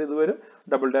ഡാഷ് ഉള്ളതിന്റെ ഇത് വരും,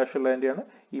 ഡബിൾ ഡാഷ് ഉള്ളതിന്റെയാണ്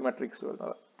ഈ മെട്രിക്സ്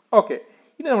വരുന്നത്. ഓക്കെ,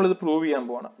 ഇനി നമ്മളിത് പ്രൂവ് ചെയ്യാൻ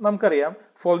പോവാണ്. നമുക്കറിയാം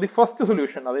ഫോർ ദി ഫസ്റ്റ്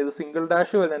സൊല്യൂഷൻ, അതായത് സിംഗിൾ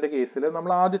ഡാഷ് വരുന്നതിന്റെ കേസിൽ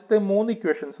നമ്മൾ ആദ്യത്തെ 3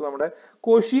 ഇക്വേഷൻസ് നമ്മുടെ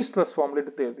കോഷി സ്ട്രെസ് ഫോമിൽ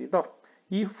എടുത്ത് എഴുതി കേട്ടോ.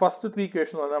 ഈ ഫസ്റ്റ് 3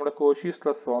 ഇക്വേഷൻ നമ്മുടെ കോഷി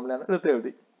സ്ട്രെസ് ഫോമിലാണ് എടുത്ത്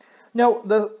എഴുതി. Now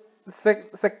the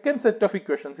second set of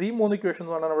equations, ഈ 3 ഇക്വേഷൻ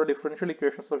എന്ന് പറഞ്ഞാൽ നമ്മുടെ ഡിഫറൻഷ്യൽ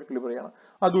ഇക്വേഷൻസ് ഓഫ് ഇക്വിലിബ്രിയം ആണ്,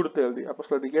 അതും എടുത്ത് എഴുതി. അപ്പോൾ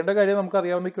ശ്രദ്ധിക്കേണ്ട കാര്യം, നമുക്ക്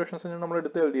അറിയാവുന്ന ഇക്വേഷൻസ് നമ്മൾ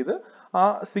എടുത്ത് എഴുതിയത് ആ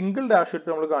സിംഗിൾ ഡാഷ് ഇട്ട്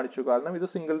നമ്മൾ കാണിച്ചു, കാരണം ഇത്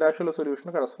സിംഗിൾ ഡാഷ് ഉള്ള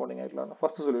സൊല്യൂഷന് കറസ്പോണ്ടിങ് ആയിട്ടുള്ളതാണ്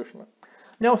ഫസ്റ്റ് സൊല്യൂഷൻ.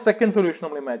 ഞാൻ സെക്കൻഡ് സൊല്യൂഷൻ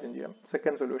നമ്മൾ ഇമാജിൻ ചെയ്യണം.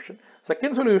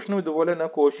 സെക്കൻഡ് സൊല്യൂഷനും ഇതുപോലെ തന്നെ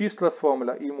കോഷി സ്ട്രെസ്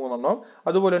ഫോർമുല ഈ 3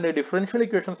 അതുപോലെ തന്നെ ഡിഫറൻഷ്യൽ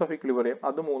ഇക്വേഷൻസ് ഓഫ് ഇക്വിലിബ്രിയം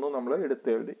അത് 3 നമ്മൾ എടുത്ത്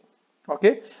എഴുതി. ഓക്കെ,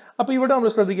 അപ്പൊ ഇവിടെ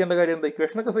നമ്മൾ ശ്രദ്ധിക്കേണ്ട കാര്യം എന്താ,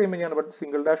 ഇക്വേഷൻ ഒക്കെ സെയിം തന്നെയാണ്, ബട്ട്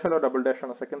സിംഗിൾ ഡാഷ് അല്ല ഡബിൾ ഡാഷ്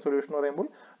ആണ്. സെക്കൻഡ് സൊല്യൂഷൻ എന്ന് പറയുമ്പോൾ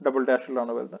ഡബിൾ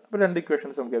ഡാഷിലാണ് വരുന്നത്. അപ്പൊ രണ്ട്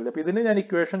ഇക്വേഷൻസ് നമുക്ക് എഴുതി. അപ്പൊ ഇതിനെ ഞാൻ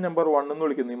ഇക്വേഷൻ നമ്പർ 1 എന്ന്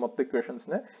വിളിക്കുന്നു, ഈ മൊത്തം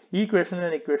ഇക്വേഷൻസിനെ. ഈ ഇക്വേഷൻ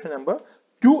ഞാൻ ഇക്വേഷൻ നമ്പർ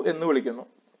 2 എന്ന് വിളിക്കുന്നു.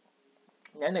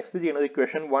 ഞാൻ നെക്സ്റ്റ് ചെയ്യുന്നത്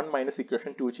ഇക്വേഷൻ 1 മൈനസ്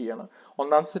ഇക്വേഷൻ 2 ചെയ്യണം.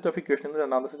 ഒന്നാമത്തെ സെറ്റ് ഓഫ് ഇക്വേഷൻ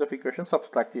രണ്ടാമത്തെ സെറ്റ് ഓഫ് ഇക്വേഷൻ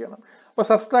സബ്സ്ട്രാക്ട് ചെയ്യണം. അപ്പോൾ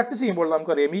സബ്സ്ട്രാക്ട് ചെയ്യുമ്പോൾ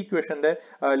നമുക്കറിയാം ഈ ഇക്വേഷന്റെ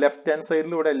ലെഫ്റ്റ് ഹാൻഡ്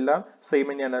സൈഡിലൂടെ എല്ലാം സെയിം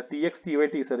തന്നെയാണ്. tx ty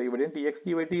tz, ഇവിടെയും tx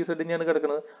ty tz തന്നെയാണ്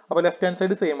കിടക്കുന്നത്. അപ്പോൾ ലെഫ്റ്റ് ഹാൻഡ്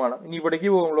സൈഡ് സെയിം ആണ്. ഇനി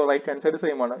ഇവിടേക്ക് പോകുമ്പോൾ റൈറ്റ് ഹാൻഡ് സൈഡ്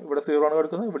സെയിം ആണ്. ഇവിടെ 0 ആണ്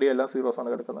കിടക്കുന്നത്, ഇവിടെ എല്ലാം സീറോസ്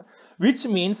ആണ് കിടക്കുന്നത്. വിച്ച്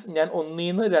മീൻസ് ഞാൻ 1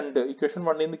 നിന്ന് 2 ഇക്വേഷൻ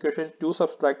 1 നിന്ന് ഇക്വേഷൻ 2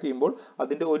 സബ്സ്ട്രാക്ട് ചെയ്യുമ്പോൾ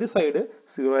അതിന്റെ ഒരു സൈഡ്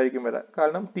 0 ആയിരിക്കും വരാം.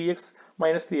 കാരണം tx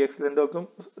മൈനസ് tx രണ്ടിടത്തും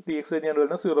tx തന്നെയാണ്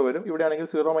വരുന്നത്, 0 വരും. ഇവിടെ ആണെങ്കിൽ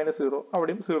 0 മൈനസ് 0,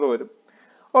 അവിടെയും 0 വരും.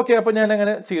 ഓക്കെ, അപ്പൊ ഞാൻ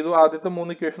അങ്ങനെ ചെയ്തു. ആദ്യത്തെ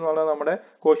 3 ഇക്വേഷൻ എന്ന് പറഞ്ഞാൽ നമ്മുടെ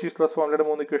കോഷി സ്ട്രെസ് ഫോർമുലയുടെ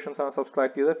 3 ഇക്വേഷൻസ് ആണ്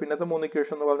സബ്സ്ട്രാക്ട് ചെയ്തത്. പിന്നത്തെ 3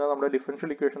 ഇക്വേഷൻ എന്ന് പറഞ്ഞാൽ നമ്മുടെ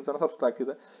ഡിഫറൻഷ്യൽ ഇക്വേഷൻസ് ആണ് സബ്സ്ട്രാക്ട്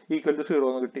ചെയ്തത്. ഈക്വൽ ടു 0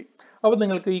 എന്ന് കിട്ടി. അപ്പൊ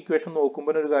നിങ്ങൾക്ക് ഈ ഇക്വേഷൻ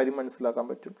നോക്കുമ്പോൾ ഒരു കാര്യം മനസ്സിലാക്കാൻ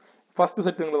പറ്റും. ഫസ്റ്റ്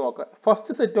സെറ്റ് നിങ്ങൾ നോക്കുക.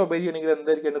 ഫസ്റ്റ് സെറ്റ് ഒബേ ചെയ്യണമെങ്കിൽ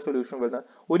എന്തായിരിക്കും എന്റെ സൊല്യൂഷൻ വരുന്നത്?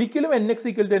 ഒരിക്കലും nx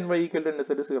equal to ny equal to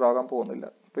nz 0 ആകാൻ പോകുന്നില്ല.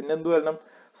 പിന്നെ എന്ത് വരണം?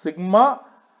 Sigma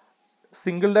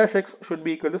single dash x should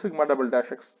be equal to sigma double dash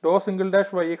x. Tau single dash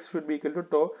yx should be equal to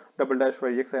tau double dash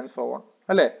yx and so on.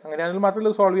 അല്ലേ? അങ്ങനെയാണെങ്കിൽ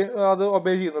മാത്രമല്ല solve അത്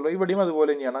obey ചെയ്യുന്നുള്ളൂ. ഇവിടെയും അതുപോലെ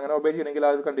തന്നെയാണ്. അങ്ങനെ ഒബേ ചെയ്യണമെങ്കിൽ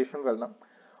ആ ഒരു കണ്ടീഷൻ വരണം.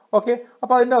 ഓക്കെ,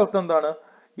 അപ്പൊ അതിന്റെ അർത്ഥം എന്താണ്?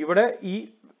 ഇവിടെ ഈ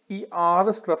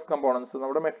 6 സ്ട്രെസ് കമ്പോണൻസ്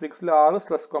നമ്മുടെ മെട്രിക്സിൽ 6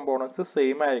 സ്ട്രെസ് കമ്പോണൻസ്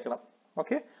സെയിം ആയിരിക്കണം.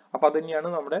 ഓക്കെ, അപ്പൊ അത് തന്നെയാണ്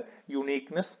നമ്മുടെ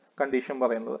യൂണീക്നെസ് കണ്ടീഷൻ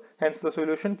പറയുന്നത്. Hence the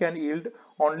solution can yield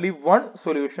only one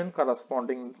solution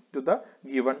corresponding to the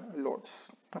given loads.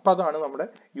 അപ്പൊ അതാണ് നമ്മുടെ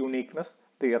യൂണീക്നെസ്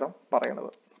തിയറം പറയുന്നത്.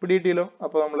 പിടിയിട്ടില്ലോ?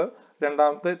 അപ്പൊ നമ്മൾ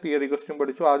രണ്ടാമത്തെ തിയറി ക്വസ്റ്റ്യൻ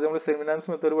പഠിച്ചു. ആദ്യം നമ്മൾ സെമിനാൻസ്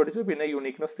മെത്തേഡ് പഠിച്ചു, പിന്നെ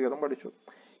യൂണീക്നെസ് തിയറം പഠിച്ചു.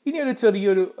 ഇനി ഒരു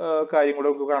ചെറിയൊരു കാര്യം കൂടെ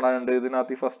നമുക്ക് കാണാനുണ്ട്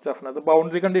ഇതിനകത്ത്. ഫസ്റ്റ് ഹാഫിനകത്ത്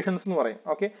ബൗണ്ടറി കണ്ടീഷൻസ് എന്ന് പറയും.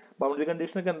 ഓക്കെ, ബൗണ്ടറി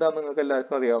കണ്ടീഷൻ ഒക്കെ എന്താണെന്ന് നിങ്ങൾക്ക്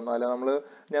എല്ലാവർക്കും അറിയാവുന്ന അല്ല.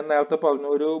 ഞാൻ നേരത്തെ പറഞ്ഞു,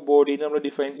 ഒരു ബോഡിനെ നമ്മൾ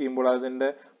ഡിഫൈൻ ചെയ്യുമ്പോൾ അതിന്റെ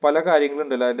പല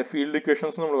കാര്യങ്ങളുണ്ടല്ലോ. അതിന്റെ ഫീൽഡ്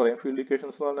ഇക്വേഷൻസ് നമ്മൾ പറയും. ഫീൽഡ്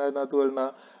ഇക്വേഷൻസ് എന്ന് പറഞ്ഞാൽ അതിനകത്ത് വരുന്ന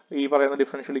ഈ പറയുന്ന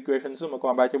ഡിഫറൻഷ്യൽ ഇക്വേഷൻസും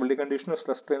കോമ്പാറ്റിബിലിറ്റി കണ്ടീഷനും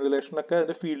സ്ട്രെസ് സ്ട്രെയിൻ റിലേഷനും ഒക്കെ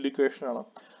അതിന്റെ ഫീൽഡ് ഇക്വേഷൻ ആണ്.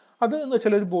 അത് എന്ന്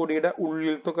വെച്ചാൽ ഒരു ബോഡിയുടെ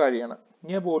ഉള്ളിലത്തെ കാര്യമാണ്.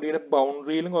 ഇനി ആ ബോഡിയുടെ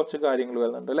ബൗണ്ടറിയിലും കുറച്ച് കാര്യങ്ങൾ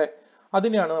വരുന്നുണ്ട് അല്ലെ.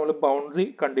 അതിനെയാണ് നമ്മൾ ബൗണ്ടറി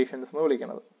കണ്ടീഷൻസ് എന്ന്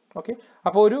വിളിക്കുന്നത്. ഓക്കെ,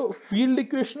 അപ്പോൾ ഒരു ഫീൽഡ്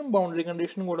ഇക്വേഷനും ബൗണ്ടറി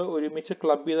കണ്ടീഷനും കൂടെ ഒരുമിച്ച്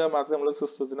ക്ലബ് ചെയ്താൽ മാത്രമേ നമ്മുടെ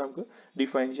സിസ്റ്റത്തിന് നമുക്ക്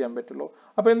ഡിഫൈൻ ചെയ്യാൻ പറ്റുള്ളൂ.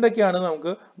 അപ്പൊ എന്തൊക്കെയാണ്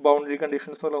നമുക്ക് ബൗണ്ടറി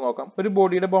കണ്ടീഷൻസ് എന്നുള്ളത് നോക്കാം. ഒരു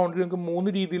ബോഡിയുടെ ബൗണ്ടറി നമുക്ക്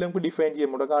 3 രീതിയിൽ നമുക്ക് ഡിഫൈൻ ചെയ്യാൻ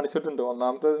ഇവിടെ കാണിച്ചിട്ടുണ്ട്.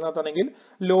 ഒന്നാമത്തേതിനകത്താണെങ്കിൽ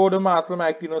ലോഡ് മാത്രം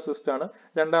ആക്ട് ചെയ്യുന്ന സിസ്റ്റം ആണ്.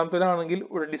 രണ്ടാമത്തേതാണെങ്കിൽ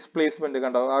ഒരു ഡിസ്പ്ലേസ്മെന്റ്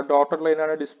കണ്ടോ, ആ ഡോട്ടഡ്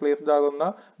ലൈനാണ് ഡിസ്പ്ലേസ്ഡ്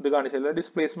ആകുന്ന ഇത് കാണിച്ചില്ല.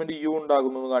 ഡിസ്പ്ലേസ്മെന്റ് യു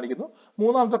ഉണ്ടാകുന്നു എന്ന് കാണിക്കുന്നു.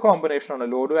 മൂന്നാമത്തെ കോമ്പിനേഷൻ ആണ്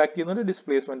ലോഡ് ആക്ട് ചെയ്യുന്നത്,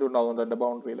 ഡിസ്പ്ലേസ്മെന്റ് ഉണ്ടാകുന്നുണ്ട് എന്റെ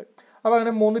ബൗണ്ടറിയിൽ. അപ്പോൾ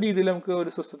അങ്ങനെ 3 രീതിയിൽ നമുക്ക്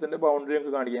ഒരു സിസ്റ്റത്തിന്റെ ബൗണ്ടറി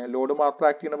നമുക്ക് കാണിക്കാം. ലോഡ് മാത്രം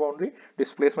ആക്ട് ചെയ്യുന്ന ബൗണ്ടറി,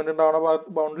 ഡിസ്പ്ലേസ്മെന്റ് ഉണ്ടാവുന്ന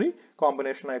ബൗണ്ടറി,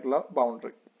 കോമ്പിനേഷൻ ആയിട്ടുള്ള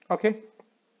ബൗണ്ടറി. ഓക്കെ,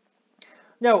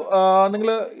 നിങ്ങൾ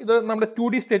ഇത് നമ്മുടെ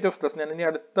 2D സ്റ്റേറ്റ് ഓഫ് സ്ട്രെസ്, ഞാൻ ഇനി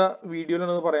അടുത്ത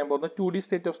വീഡിയോയിലാണ് പറയാൻ പോകുന്നത്. 2D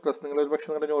സ്റ്റേറ്റ് ഓഫ് സ്ട്രെസ് നിങ്ങൾ ഒരു പക്ഷേ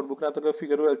നിങ്ങളുടെ നോട്ട്ബുക്കിനകത്തൊക്കെ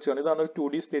ഫിഗർ വരച്ചാണ്. ഇതാണ് ഒരു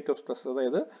 2D സ്റ്റേറ്റ് ഓഫ് സ്ട്രെസ്.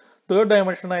 അതായത് തേർഡ്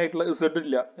ഡയമെൻഷൻ ആയിട്ടുള്ള Z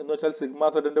ഇല്ല എന്ന് വെച്ചാൽ സിഗ്മ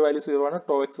സെഡിന്റെ വാല്യൂ 0 ആണ്,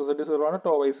 ടോ എക്സ് സെഡ് 0 ആണ്,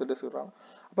 ടോ വൈ സെഡ് 0 ആണ്.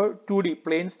 അപ്പോൾ 2D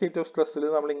പ്ലെയിൻ സ്റ്റേറ്റ് ഓഫ് സ്ട്രെസ്സിൽ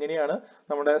നമ്മൾ ഇങ്ങനെയാണ്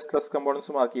നമ്മുടെ സ്ട്രെസ്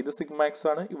കമ്പോണൻസ് മാർക്ക് ചെയ്ത്. സിഗ്മ എക്സ്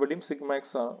ആണ്, ഇവിടെയും സിഗ്മ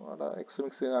എക്സ് ആണ്, എക്സ്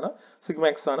മിക്സിംഗ് ആണ്, സിഗ്മ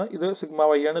എക്സ് ആണ്, ഇത് സിഗ്മ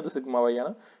വൈ ആണ്, ഇത് സിഗ്മ വൈ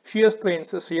ആണ്. Shear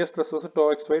stresses to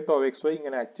X Y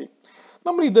ഇങ്ങനെ ആക്ട് ചെയ്യും.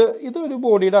 നമ്മൾ ഇത് ഒരു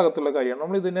ബോഡിയുടെ അകത്തുള്ള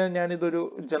കാര്യമാണ്. ഞാനിതൊരു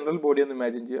ജനറൽ ബോഡി എന്ന്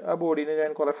ഇമാജിൻ ചെയ്യുക. ആ ബോഡിനെ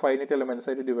ഞാൻ കുറെ ഫൈനൈറ്റ് എലമെന്റ്സ്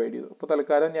ആയിട്ട് ഡിവൈഡ് ചെയ്തു. അപ്പോൾ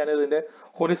തൽക്കാലം ഞാൻ ഇതിന്റെ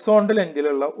ഹൊറിസോണ്ടൽ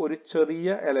എൻഡിലുള്ള ഒരു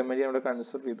ചെറിയ എലമെന്റ് ഇവിടെ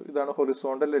കൺസിഡർ ചെയ്തു. ഇതാണ്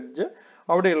ഹൊറിസോണ്ടൽ എഡ്ജ്,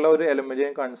 അവിടെയുള്ള ഒരു എലമെന്റ്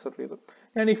ഞാൻ കൺസിഡർ ചെയ്തു.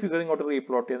 ഞാൻ ഈ ഫിഗർ ഇങ്ങോട്ട്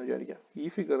റീപ്ലോട്ട് ചെയ്യാന്ന് വിചാരിക്കാം. ഈ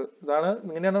ഫിഗർ ഇതാണ്,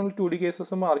 ഇങ്ങനെയാണ് നമ്മൾ 2D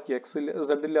കേസസ് മാർക്ക് ചെയ്യുക.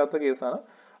 Z ഇല്ലാത്ത കേസാണ്.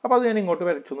 അപ്പോൾ അത് ഞാൻ ഇങ്ങോട്ട്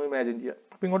വരച്ചൊന്ന് ഇമാജിൻ ചെയ്യാം.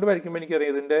 അപ്പോൾ ഇങ്ങോട്ട് വരയ്ക്കുമ്പോൾ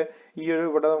എനിക്കറിയാം ഇതിന്റെ ഈ ഒരു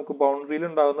ഇവിടെ നമുക്ക് ബൗണ്ടറിയിൽ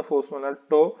ഉണ്ടാകുന്ന ഫോഴ്സ് എന്ന്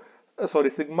പറഞ്ഞാൽ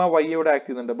സിഗ്മ വൈ ഇവിടെ ആക്ട്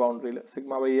ചെയ്യുന്നുണ്ട്. ബൗണ്ടറിയിൽ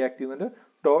സിഗ്മ വൈ ആക്ട് ചെയ്യുന്നുണ്ട്,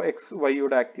 ടോ എക്സ് വൈ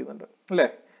ഇവിടെ ആക്ട് ചെയ്യുന്നുണ്ട് അല്ലേ.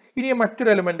 ഇനി മറ്റൊരു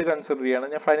എലമെന്റ് കൺസിഡർ ചെയ്യാണ്.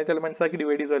 ഞാൻ ഫൈനൈറ്റ് എലമെന്റ്സ് ആക്കി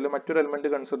ഡിവൈഡ് ചെയ്തതല്ല, മറ്റൊരു എലമെന്റ്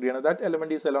കൺസിഡർ ചെയ്യാണ്. That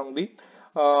element is along the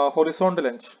horizontal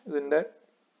end. ഇതിന്റെ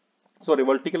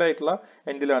വെർട്ടിക്കൽ ആയിട്ടുള്ള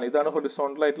എൻഡിലാണ്. ഇതാണ്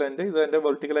ഹൊറിസോണ്ടൽ ആയിട്ടുള്ള എൻഡ്, ഇത് എന്റെ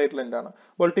വെർട്ടിക്കൽ ആയിട്ടുള്ള എൻഡാണ്.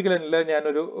 വെർട്ടിക്കൽ എൻഡിൽ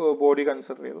ഞാനൊരു ബോഡി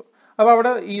കൺസിഡർ ചെയ്തു. അപ്പോൾ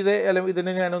അവിടെ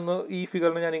ഇതിനെ ഞാനൊന്ന് ഈ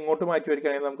ഫിഗറിന് ഞാൻ ഇങ്ങോട്ട് മാറ്റി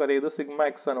വയ്ക്കുകയാണെങ്കിൽ നമുക്കറിയാം ഇത് സിഗ്മ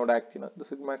എക്സ് ആണ് ഇവിടെ ആക്ട് ചെയ്യുന്നത്. ഇത്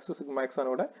സിഗ്മ എക്സ് ആണ്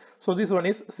ഇവിടെ. So this one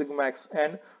is sigma X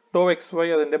and to X Y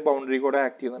അതിന്റെ ബൗണ്ടറി കൂടെ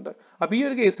ആക്ട് ചെയ്യുന്നുണ്ട്. അപ്പോൾ ഈ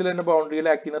ഒരു കേസിൽ തന്നെ ബൗണ്ടറിയിൽ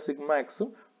ആക്ട് ചെയ്യുന്ന സിഗ്മ എക്സും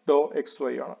ടോ എക്സ്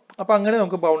വൈ ആണ്. അപ്പൊ അങ്ങനെ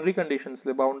നമുക്ക് ബൗണ്ടറി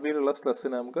കണ്ടീഷൻസിൽ ബൗണ്ടറിയിലുള്ള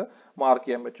സ്ട്രെസ്സിനെ നമുക്ക് മാർക്ക്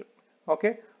ചെയ്യാൻ പറ്റും. ഓക്കെ,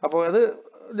 അപ്പോൾ അത്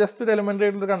ജസ്റ്റ് ഒരു എലിമെന്ററി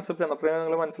ആയിട്ടുള്ള കൺസെപ്റ്റ് ആണ്. അത്രയും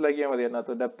നിങ്ങൾ മനസ്സിലാക്കിയാൽ മതി.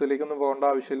 അതിനകത്ത് ഡെപ്തിലേക്കൊന്നും പോകേണ്ട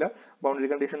ആവശ്യമില്ല. ബൗണ്ടറി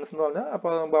കണ്ടീഷൻസ് എന്ന് പറഞ്ഞാൽ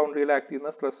അപ്പോൾ ബൗണ്ടറിയിൽ ആക്ട് ചെയ്യുന്ന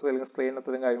സ്ട്രെസ് അല്ലെങ്കിൽ സ്ട്രെയിൻ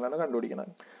അത്തരം കാര്യങ്ങളാണ് കണ്ടുപിടിക്കുന്നത്.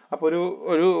 അപ്പോൾ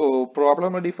ഒരു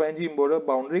പ്രോബ്ലം ഡിഫൈൻ ചെയ്യുമ്പോൾ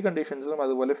ബൗണ്ടറി കണ്ടീഷൻസും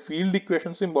അതുപോലെ ഫീൽഡ്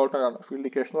ഇക്വേഷൻസും ഇമ്പോർട്ടന്റ് ആണ്. ഫീൽഡ്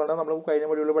ഇക്വേഷൻ എന്ന് പറഞ്ഞാൽ നമ്മൾ കഴിഞ്ഞ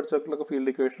മൊഡ്യൂളിൽ പഠിച്ചിട്ടുള്ള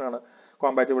ഫീൽഡ് ഇക്വേഷൻ ആണ്.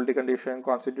 Compatibility condition,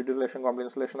 constitutive relation,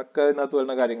 complementary relation ഒക്കെ ഇതിനകത്ത്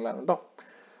വരുന്ന കാര്യങ്ങളാണ് കേട്ടോ.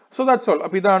 So that's all.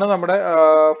 അപ്പോൾ ഇതാണ് നമ്മുടെ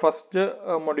ഫസ്റ്റ്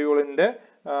മൊഡ്യൂളിന്റെ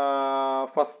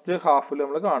ഫസ്റ്റ് ഹാഫിൽ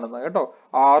നമ്മൾ കാണുന്നത് കേട്ടോ.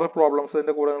 6 പ്രോബ്ലംസ്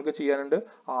ഇതിന്റെ കൂടെ നിങ്ങൾക്ക് ചെയ്യാനുണ്ട്.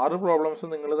 6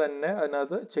 പ്രോബ്ലംസ് നിങ്ങൾ തന്നെ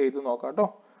അതിനകത്ത് ചെയ്ത് നോക്കാം കേട്ടോ.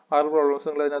 6 പ്രോബ്ലംസ്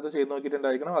നിങ്ങൾ അതിനകത്ത് ചെയ്ത്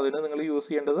നോക്കിയിട്ടുണ്ടായിരിക്കണം. അതിന് നിങ്ങൾ യൂസ്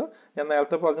ചെയ്യേണ്ടത് ഞാൻ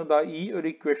നേരത്തെ പറഞ്ഞു, ഈ ഒരു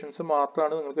ഇക്വേഷൻസ്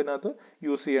മാത്രമാണ് നിങ്ങൾക്ക് ഇതിനകത്ത്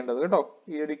യൂസ് ചെയ്യേണ്ടത് കേട്ടോ.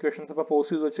 ഈ ഒരു ഇക്വേഷൻസ് ഇപ്പോൾ പോസ്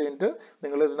ചെയ്ത് വെച്ച് കഴിഞ്ഞിട്ട്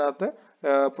നിങ്ങൾ ഇതിനകത്ത്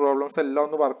പ്രോബ്ലംസ് എല്ലാം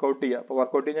ഒന്ന് വർക്ക്ഔട്ട് ചെയ്യുക. അപ്പോൾ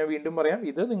വർക്ക്ഔട്ട് ചെയ്യാൻ വീണ്ടും പറയാം,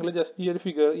 ഇത് നിങ്ങൾ ജസ്റ്റ്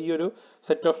ഈ ഒരു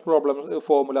സെറ്റ് ഓഫ് പ്രോബ്ലംസ്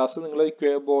ഫോർമുലാസ് നിങ്ങൾ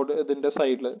ബോർഡ് ഇതിന്റെ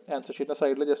സൈഡിൽ ആൻസർ ഷീറ്റിന്റെ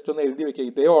സൈഡിൽ ജസ്റ്റ് ഒന്ന് എഴുതി വെക്കുക.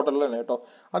 ഇതേ ഓർഡറിൽ തന്നെ കേട്ടോ.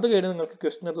 അത് കഴിഞ്ഞ് നിങ്ങൾക്ക്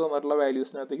ക്വസ്റ്റിനകത്ത് തന്നിട്ടുള്ള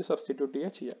വാല്യൂസിനകത്തേക്ക്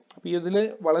സബ്സ്റ്റിറ്റ്യൂട്ട് ചെയ്യാം. അപ്പോൾ ഇതിൽ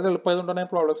വളരെ എളുപ്പമായതുകൊണ്ടാണ് ഞാൻ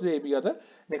പ്രോബ്ലംസ് ചെയ്യിപ്പിക്കാതെ.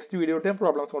 നെക്സ്റ്റ് വീഡിയോട്ട് ഞാൻ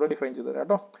പ്രോബ്ലംസ് കൂടെ ഡിഫൈൻ ചെയ്ത് തരാം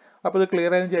കേട്ടോ. അപ്പോൾ ഇത്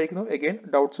ക്ലിയർ ആയെന്ന് വിചാരിക്കുന്നു. അഗൈൻ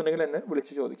ഡൗട്ട്സ് ഉണ്ടെങ്കിൽ എന്നെ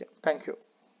വിളിച്ച് ചോദിക്കാം. Thank you.